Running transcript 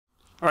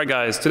Alright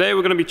guys, today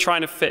we're going to be trying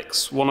to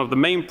fix one of the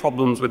main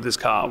problems with this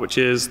car, which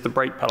is the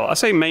brake pedal. I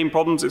say main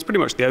problems, it's pretty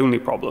much the only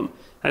problem.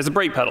 And it's the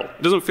brake pedal.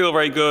 It doesn't feel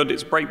very good,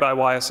 it's a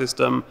brake-by-wire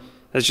system.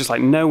 There's just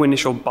like no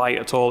initial bite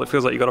at all. It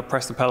feels like you've got to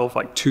press the pedal for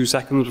like 2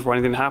 seconds before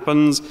anything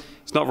happens.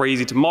 It's not very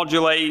easy to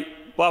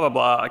modulate, blah blah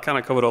blah. I kind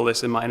of covered all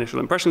this in my initial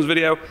impressions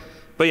video.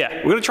 But yeah,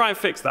 we're going to try and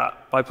fix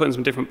that by putting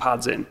some different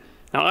pads in.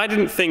 Now I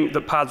didn't think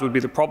that pads would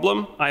be the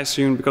problem. I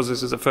assumed because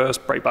this is the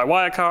first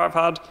brake-by-wire car I've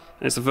had,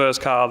 and it's the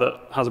first car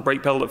that has a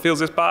brake pedal that feels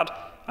this bad,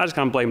 I just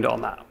kind of blamed it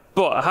on that.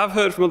 But I have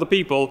heard from other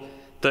people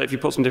that if you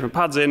put some different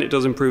pads in, it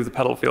does improve the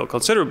pedal feel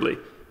considerably,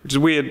 which is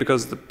weird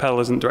because the pedal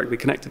isn't directly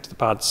connected to the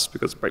pads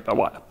because it's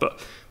brake-by-wire. But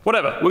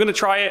whatever, we're going to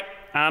try it,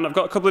 and I've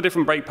got a couple of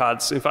different brake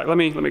pads. In fact, let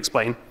me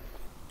explain.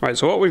 Right,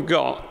 so what we've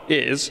got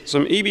is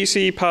some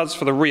EBC pads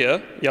for the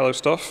rear, yellow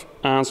stuff,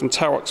 and some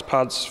Tarox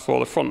pads for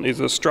the front. These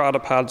are the Strada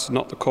pads,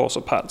 not the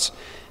Corsa pads.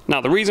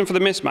 Now, the reason for the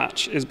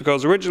mismatch is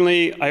because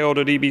originally I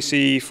ordered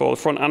EBC for the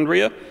front and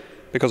rear,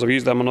 because I've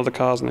used them on other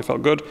cars and they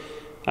felt good.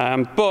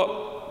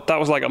 But that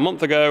was like a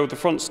month ago. The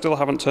fronts still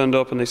haven't turned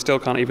up, and they still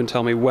can't even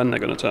tell me when they're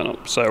going to turn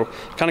up. So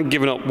I've kind of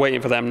given up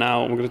waiting for them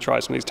now, and we're going to try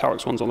some of these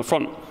Tarox ones on the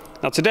front.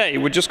 Now today,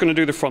 we're just going to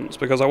do the fronts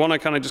because I want to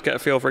kind of just get a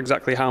feel for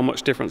exactly how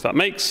much difference that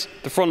makes.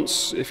 The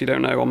fronts, if you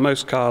don't know, on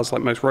most cars,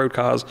 like most road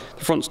cars,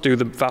 the fronts do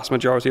the vast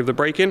majority of the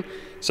braking.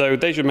 So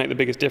they should make the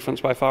biggest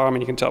difference by far. I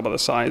mean, you can tell by the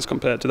size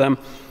compared to them.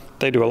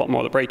 They do a lot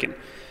more of the braking.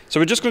 So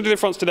we're just going to do the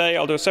fronts today.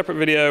 I'll do a separate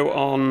video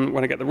on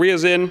when I get the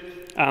rears in,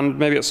 and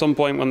maybe at some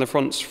point when the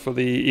fronts for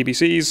the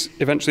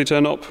EBCs eventually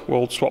turn up,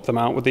 we'll swap them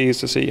out with these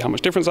to see how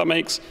much difference that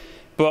makes.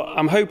 But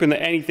I'm hoping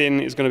that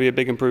anything is going to be a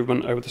big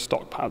improvement over the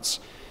stock pads.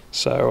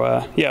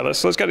 So yeah,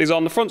 let's get these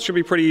on. The fronts should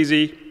be pretty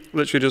easy.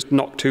 Literally just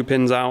knock 2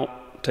 pins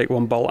out, take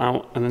 1 bolt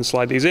out, and then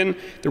slide these in.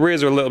 The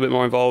rears are a little bit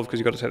more involved because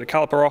you've got to take the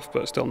caliper off,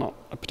 but still not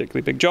a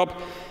particularly big job.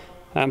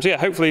 So yeah,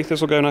 hopefully this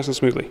will go nice and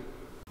smoothly.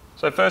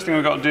 So first thing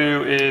we've got to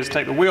do is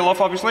take the wheel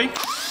off, obviously.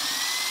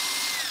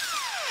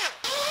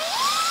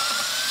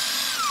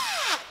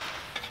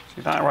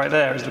 See, that right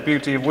there is the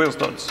beauty of wheel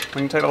studs.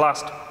 When you take the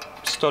last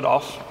stud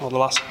off, or the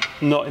last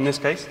nut in this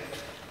case,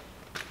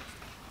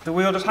 the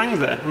wheel just hangs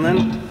there, and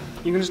then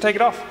you can just take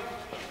it off.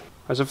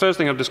 Right, so first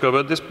thing I've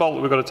discovered, this bolt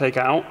that we've got to take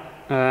out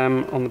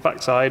on the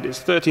back side is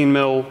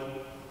 13mm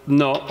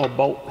nut or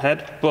bolt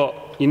head,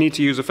 but you need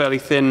to use a fairly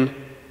thin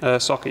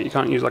socket. You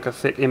can't use like a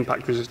thick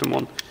impact resistant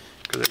one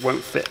because it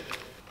won't fit.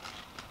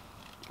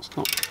 It's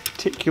not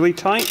particularly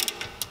tight,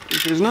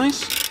 which is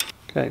nice.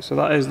 Okay, so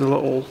that is the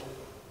little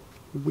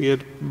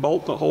weird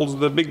bolt that holds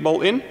the big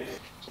bolt in.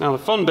 So now the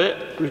fun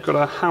bit, we've got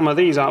to hammer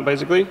these out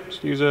basically.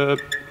 Just use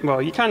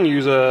well, you can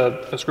use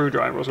a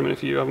screwdriver or something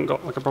if you haven't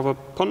got like a proper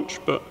punch,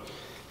 but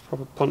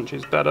proper punch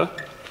is better.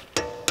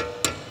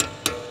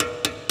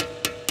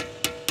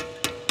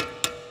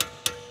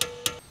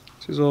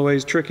 This is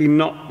always tricky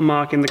not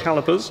marking the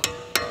calipers.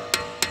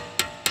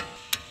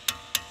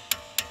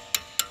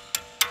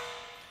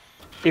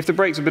 If the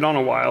brakes have been on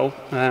a while,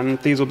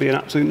 these will be an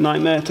absolute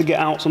nightmare to get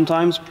out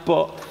sometimes,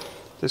 but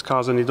this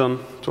car's only done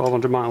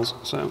 1,200 miles,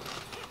 so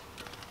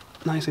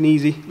nice and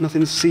easy.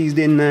 Nothing's seized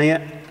in there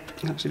yet. You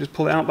can actually just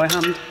pull it out by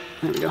hand.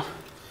 There we go.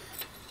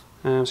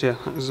 So yeah,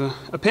 that was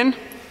a pin.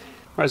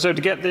 Right, so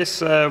to get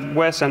this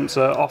wear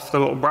sensor off the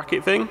little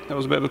bracket thing, that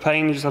was a bit of a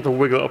pain. You just have to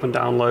wiggle it up and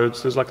down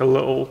loads. There's like a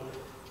little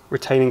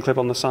retaining clip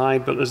on the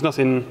side, but there's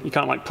nothing, you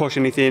can't like push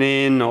anything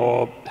in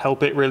or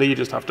help it really. You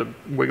just have to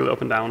wiggle it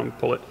up and down and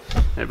pull it,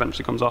 and it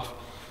eventually comes off.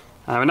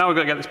 And now we've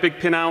got to get this big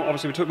pin out.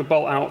 Obviously we took the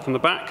bolt out from the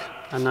back,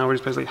 and now we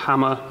just basically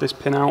hammer this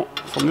pin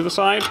out from the other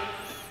side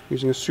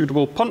using a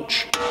suitable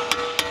punch.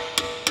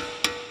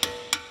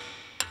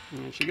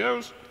 And there she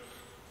goes.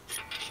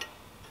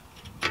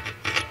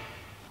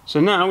 So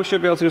now we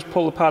should be able to just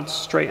pull the pads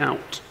straight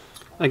out.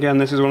 Again,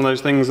 this is one of those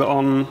things that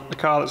on a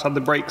car that's had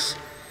the brakes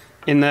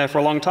in there for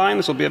a long time,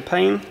 this will be a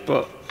pain,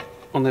 but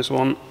on this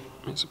one,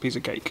 it's a piece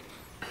of cake.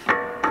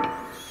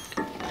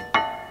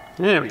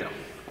 There we go.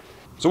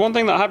 So one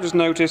thing that I have just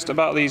noticed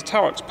about these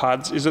Tarox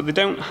pads is that they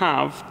don't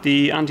have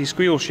the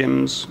anti-squeal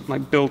shims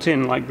like built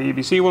in like the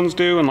EBC ones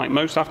do, and like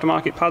most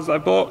aftermarket pads that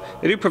I've bought.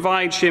 They do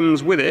provide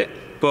shims with it,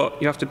 but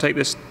you have to take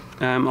this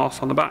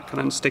off on the back and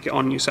then stick it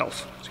on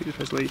yourself. So you just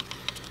basically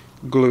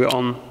glue it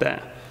on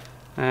there.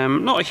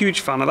 Not a huge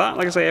fan of that.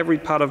 Like I say, every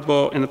pad I've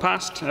bought in the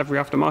past, every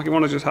aftermarket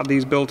one has just had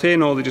these built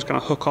in, or they just kind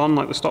of hook on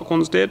like the stock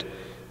ones did.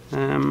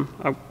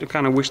 I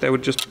kind of wish they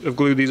would just have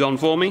glued these on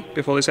for me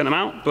before they sent them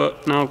out,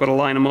 but now I've got to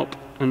line them up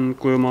and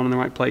glue them on in the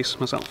right place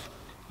myself.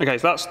 Okay,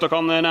 so that's stuck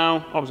on there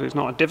now. Obviously it's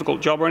not a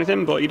difficult job or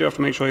anything, but you do have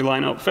to make sure you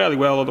line it up fairly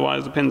well,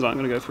 otherwise the pins aren't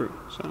going to go through.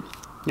 So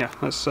yeah,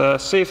 let's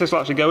see if this will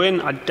actually go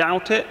in. I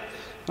doubt it.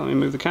 Let me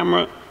move the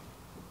camera.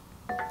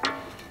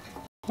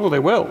 Oh, they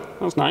will.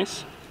 That's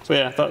nice. So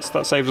yeah,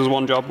 that saves us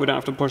one job. We don't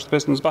have to push the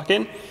pistons back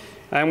in.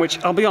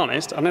 Which, I'll be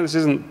honest, I know this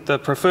isn't the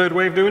preferred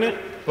way of doing it,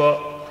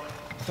 but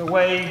the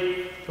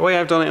way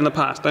I've done it in the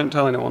past, don't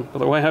tell anyone, but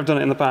the way I've done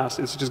it in the past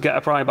is to just get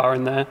a pry bar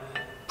in there,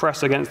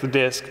 press against the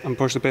disc, and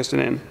push the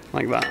piston in,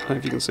 like that. I don't know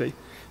if you can see.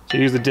 So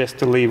use the disc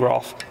to lever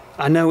off.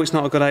 I know it's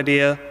not a good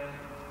idea,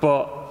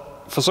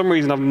 but For some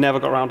reason, I've never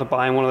got around to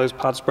buying one of those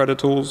pad spreader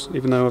tools,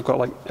 even though I've got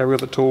like every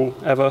other tool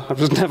ever. I've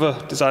just never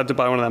decided to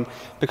buy one of them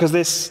because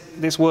this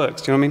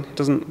works. Do you know what I mean? It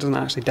doesn't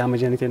actually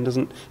damage anything. As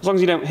long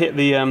as you don't hit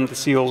the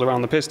seals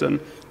around the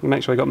piston, you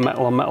make sure you got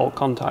metal on metal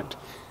contact.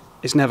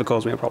 It's never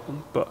caused me a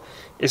problem, but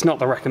it's not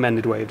the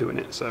recommended way of doing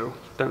it. So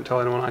don't tell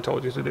anyone I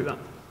told you to do that.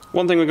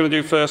 One thing we're going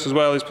to do first as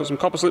well is put some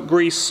copper slip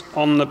grease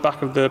on the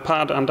back of the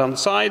pad and down the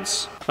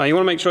sides. Now you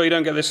want to make sure you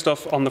don't get this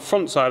stuff on the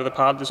front side of the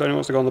pad. This only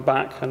wants to go on the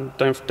back, and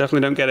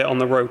definitely don't get it on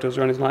the rotors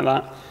or anything like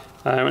that.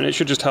 And it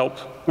should just help.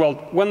 Well,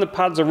 when the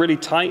pads are really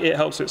tight, it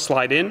helps it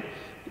slide in,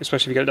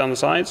 especially if you get it down the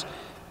sides.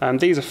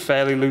 These are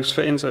fairly loose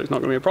fitting, so it's not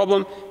going to be a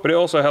problem, but it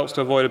also helps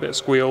to avoid a bit of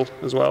squeal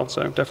as well.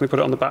 So definitely put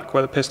it on the back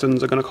where the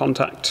pistons are going to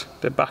contact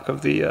the back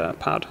of the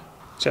pad.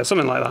 So yeah,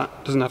 something like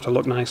that. Doesn't have to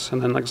look nice,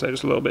 and then like I say,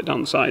 just a little bit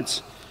down the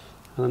sides.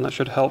 And then that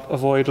should help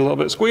avoid a little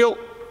bit of squeal.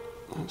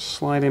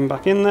 Slide in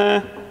back in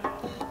there.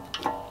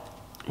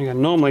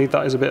 Again, normally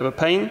that is a bit of a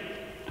pain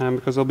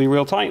because they'll be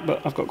real tight,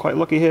 but I've got quite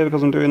lucky here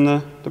because I'm doing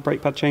the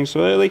brake pad change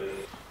so early.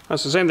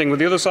 That's the same thing with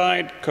the other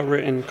side. Cover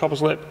it in copper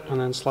slip and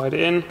then slide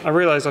it in. I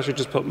realised I should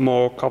just put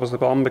more copper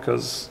slip on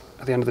because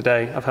at the end of the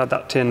day, I've had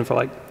that tin for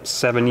like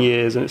 7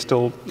 years and it's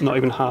still not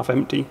even half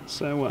empty.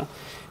 So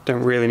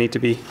don't really need to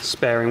be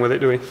sparing with it,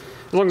 do we?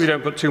 As long as you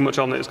don't put too much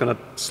on it, it's going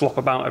to slop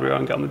about everywhere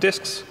and get on the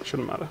discs. It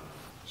shouldn't matter.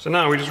 So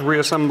now we just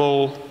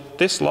reassemble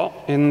this lot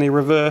in the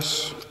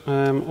reverse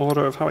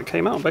order of how it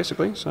came out,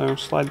 basically. So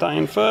slide that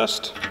in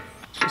first.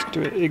 Just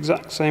do it the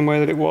exact same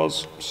way that it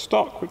was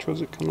stock, which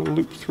was it kind of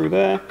looped through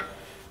there.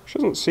 Which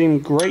doesn't seem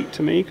great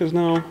to me, because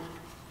now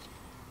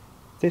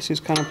this is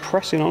kind of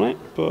pressing on it,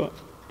 but...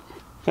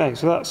 Okay,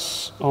 so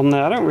that's on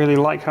there. I don't really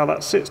like how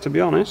that sits, to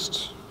be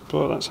honest,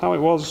 but that's how it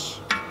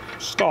was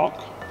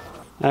stock.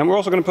 And we're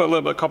also going to put a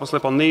little bit of copper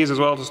slip on these as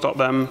well to stop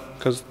them,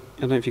 because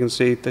I don't know if you can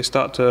see, they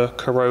start to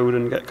corrode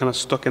and get kind of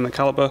stuck in the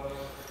caliper.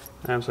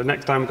 So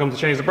next time we come to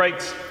change the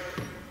brakes,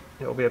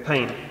 it'll be a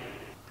pain.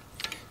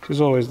 This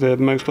is always the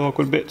most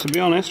awkward bit, to be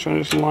honest, trying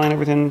to just line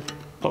everything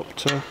up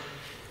to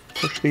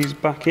push these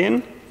back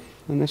in.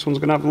 And this one's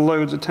going to have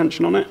loads of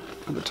tension on it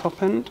at the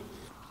top end.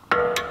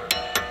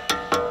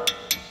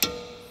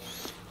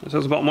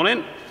 There's the bottom one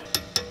in.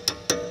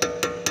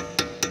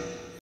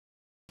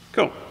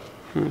 Cool.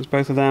 There's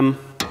both of them.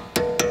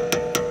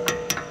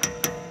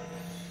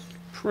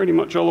 Pretty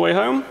much all the way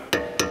home.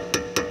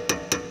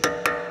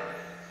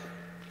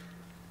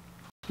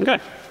 Okay.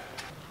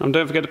 And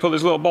don't forget to put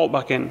this little bolt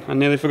back in. I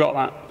nearly forgot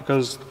that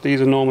because these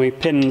are normally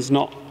pins,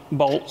 not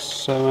bolts.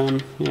 So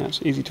yeah,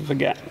 it's easy to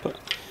forget. But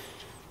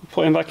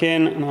put him back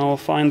in, and I'll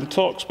find the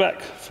torque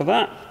spec for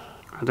that.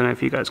 I don't know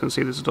if you guys can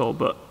see this at all,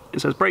 but it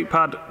says brake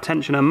pad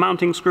tensioner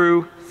mounting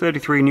screw,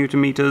 33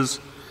 Newton meters.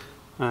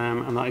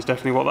 And that is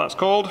definitely what that's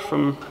called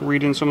from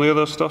reading some of the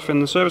other stuff in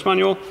the service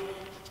manual.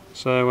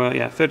 So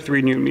yeah,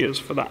 33 Newton meters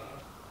for that.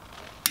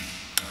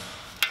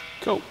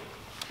 Cool.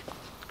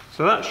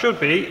 So that should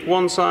be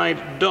one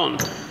side done.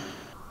 So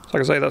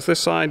like I say, that's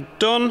this side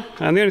done.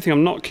 And the only thing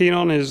I'm not keen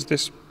on is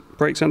this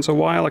brake sensor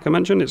wire, like I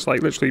mentioned. It's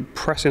like literally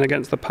pressing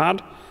against the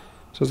pad.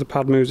 So as the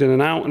pad moves in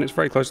and out, and it's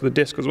very close to the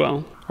disc as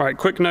well. All right,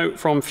 quick note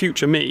from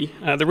future me.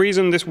 The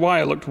reason this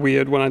wire looked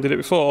weird when I did it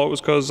before was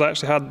because I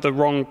actually had the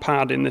wrong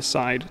pad in this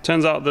side. It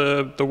turns out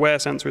the wear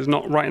sensor is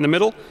not right in the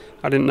middle.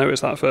 I didn't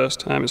notice that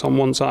first. It's on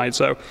one side.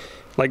 So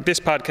like this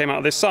pad came out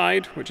of this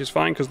side, which is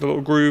fine because the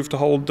little groove to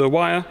hold the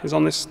wire is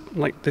on this,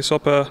 like this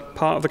upper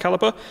part of the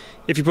caliper.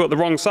 If you put the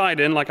wrong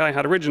side in, like I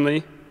had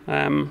originally,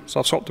 so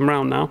I've swapped them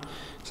around now,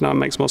 so now it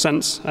makes more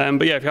sense.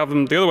 But yeah, if you have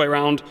them the other way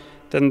around,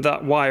 then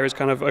that wire is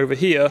kind of over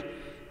here,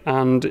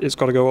 and it's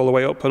got to go all the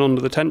way up and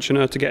under the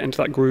tensioner to get into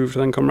that groove to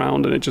then come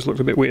round, and it just looked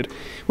a bit weird,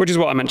 which is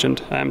what I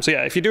mentioned. So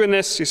yeah, if you're doing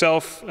this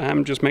yourself,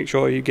 just make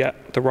sure you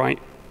get the right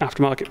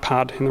aftermarket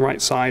pad in the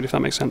right side, if that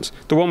makes sense.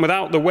 The one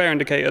without the wear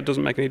indicator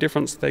doesn't make any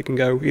difference, they can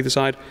go either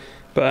side,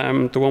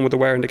 but the one with the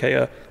wear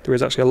indicator, there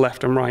is actually a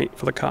left and right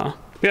for the car.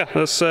 Yeah,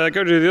 let's go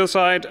to the other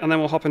side, and then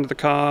we'll hop into the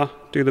car,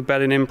 do the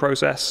bedding in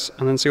process,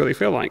 and then see what they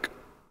feel like.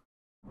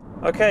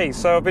 Okay,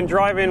 so I've been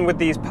driving with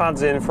these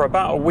pads in for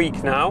about a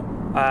week now.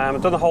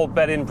 I've done the whole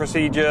bed-in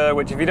procedure,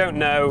 which if you don't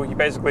know, you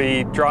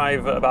basically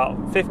drive at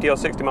about 50 or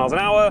 60 miles an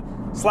hour,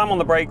 slam on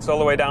the brakes all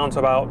the way down to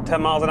about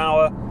 10 miles an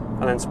hour,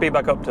 and then speed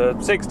back up to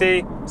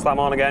 60, slam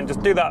on again.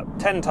 Just do that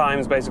 10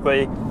 times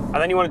basically, and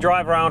then you want to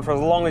drive around for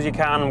as long as you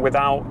can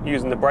without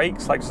using the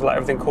brakes, like just let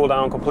everything cool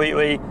down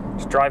completely,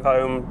 just drive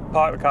home,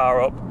 park the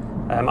car up.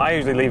 I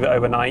usually leave it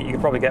overnight. You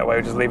could probably get away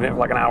with just leaving it for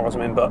like an hour or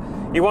something, but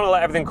you want to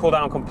let everything cool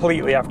down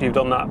completely after you've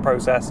done that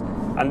process,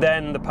 and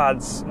then the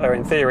pads are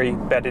in theory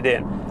bedded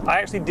in. I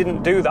actually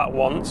didn't do that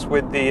once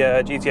with the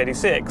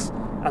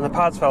GT86, and the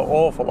pads felt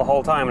awful the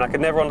whole time, and I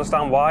could never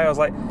understand why. I was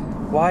like,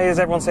 why does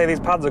everyone say these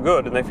pads are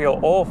good and they feel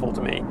awful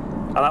to me?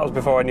 And that was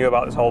before I knew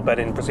about this whole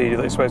bedding procedure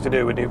that you're supposed to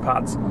do with new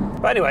pads.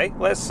 But anyway,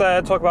 let's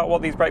talk about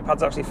what these brake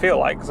pads actually feel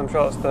like, because I'm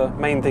sure that's the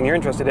main thing you're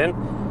interested in.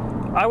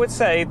 I would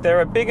say they're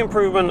a big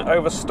improvement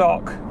over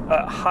stock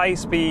at high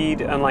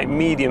speed and like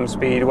medium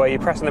speed, where you're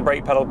pressing the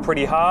brake pedal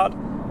pretty hard.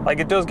 Like,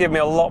 it does give me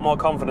a lot more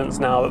confidence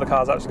now that the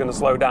car's actually going to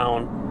slow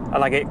down. and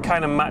like it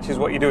kind of matches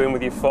what you're doing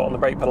with your foot on the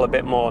brake pedal a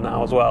bit more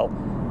now as well.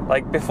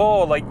 Like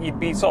before, like you'd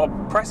be sort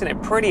of pressing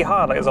it pretty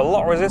hard, like there's a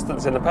lot of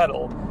resistance in the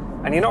pedal,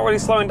 and you're not really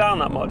slowing down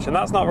that much, and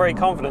that's not very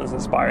confidence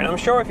inspiring. I'm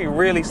sure if you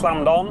really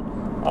slammed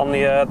on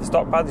the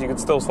stock pads, you could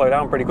still slow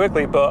down pretty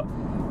quickly, but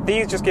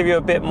these just give you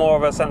a bit more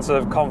of a sense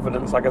of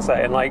confidence, like I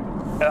say, and like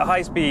at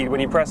high speed, when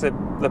you press the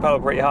pedal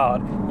pretty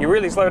hard, you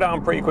really slow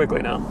down pretty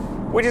quickly now,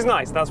 which is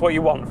nice. That's what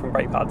you want from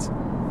brake pads.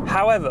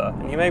 However,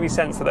 and you maybe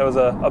sense that there was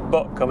a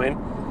but coming,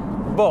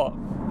 but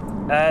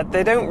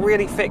they don't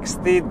really fix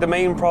the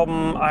main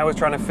problem I was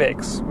trying to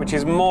fix, which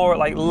is more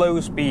like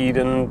low speed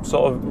and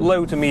sort of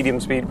low to medium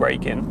speed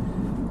braking,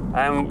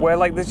 where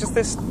like there's just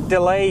this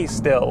delay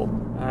still.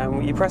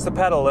 You press the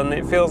pedal and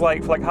it feels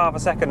like for like half a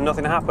second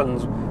nothing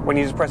happens when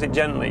you just press it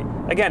gently.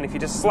 Again, if you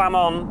just slam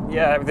on,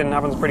 yeah, everything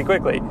happens pretty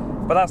quickly,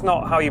 but that's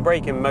not how you're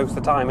braking most of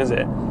the time, is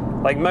it?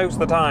 Like most of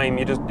the time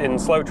you're just in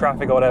slow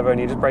traffic or whatever and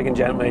you're just braking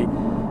gently,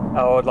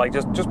 or like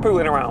just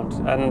pooling around,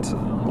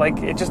 and like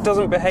it just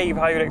doesn't behave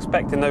how you'd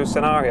expect in those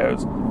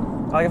scenarios.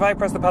 Like if I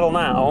press the pedal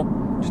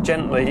now, just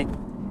gently,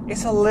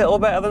 it's a little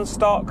better than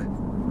stock.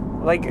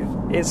 Like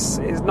it's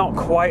not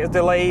quite as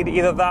delayed,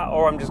 either that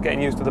or I'm just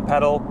getting used to the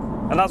pedal.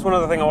 And that's one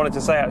other thing I wanted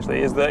to say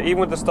actually, is that even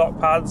with the stock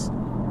pads,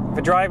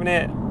 for driving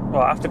it,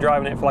 well after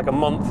driving it for like a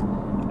month,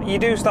 you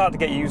do start to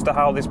get used to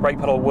how this brake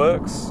pedal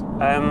works.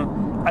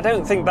 I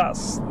don't think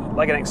that's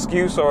like an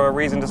excuse or a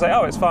reason to say,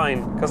 oh, it's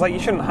fine, because like you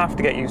shouldn't have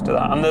to get used to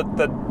that. And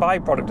the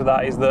byproduct of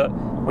that is that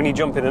when you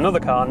jump in another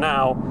car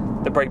now,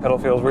 the brake pedal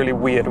feels really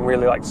weird and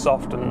really like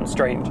soft and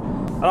strange.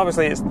 And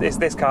obviously it's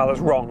this car that's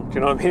wrong, do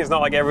you know what I mean? It's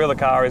not like every other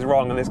car is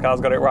wrong and this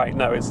car's got it right.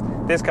 No,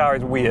 this car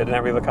is weird and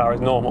every other car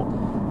is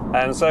normal.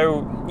 And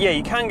so, yeah,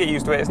 you can get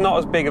used to it. It's not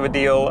as big of a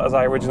deal as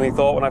I originally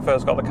thought when I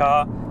first got the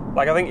car.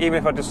 Like, I think even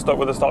if I just stuck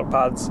with the stock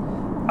pads,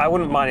 I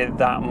wouldn't mind it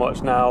that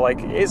much now. Like,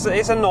 it's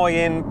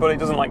annoying, but it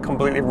doesn't, like,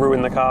 completely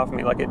ruin the car for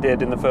me like it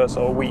did in the first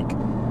sort of week.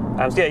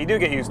 So, yeah, you do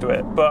get used to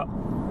it. But,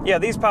 yeah,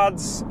 these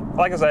pads,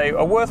 like I say,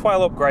 a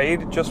worthwhile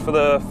upgrade just for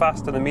the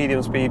fast and the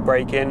medium speed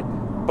braking.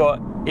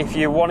 But if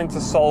you're wanting to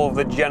solve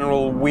the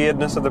general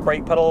weirdness of the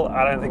brake pedal,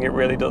 I don't think it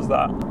really does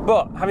that.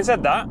 But, having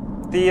said that,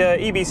 the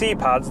EBC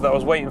pads that I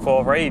was waiting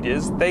for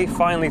ages, they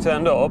finally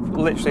turned up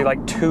literally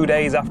like 2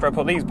 days after I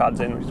put these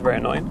pads in, which is very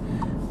annoying.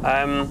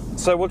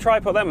 So we'll try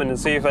put them in and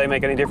see if they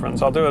make any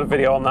difference. I'll do a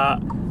video on that,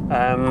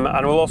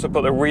 and we'll also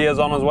put the rears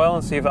on as well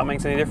and see if that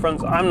makes any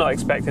difference. I'm not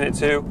expecting it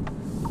to.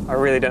 I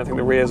really don't think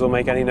the rears will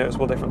make any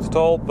noticeable difference at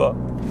all, but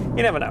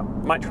you never know.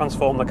 Might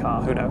transform the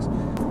car, who knows.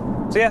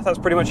 So yeah, that's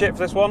pretty much it for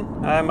this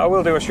one. I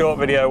will do a short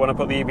video when I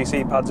put the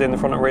EBC pads in the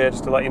front and rear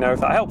just to let you know if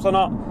that helps or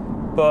not,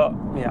 but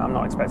yeah, I'm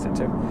not expecting it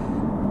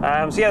to.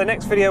 So yeah, the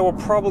next video will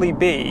probably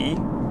be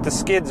the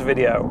skids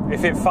video.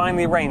 If it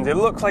finally rains, it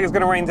looks like it's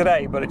going to rain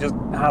today, but it just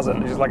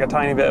hasn't. It's just like a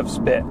tiny bit of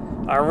spit.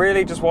 I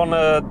really just want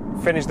to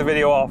finish the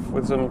video off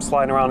with some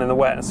sliding around in the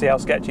wet and see how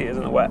sketchy it is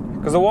in the wet.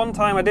 Because the one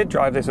time I did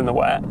drive this in the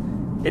wet,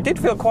 it did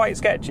feel quite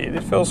sketchy.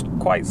 It feels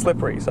quite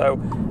slippery. So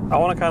I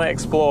want to kind of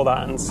explore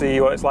that and see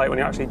what it's like when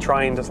you're actually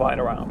trying to slide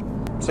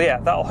around. So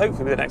yeah, that'll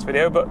hopefully be the next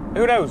video, but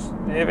who knows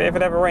if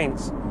it ever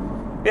rains.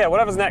 Yeah,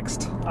 whatever's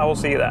next, I will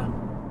see you there.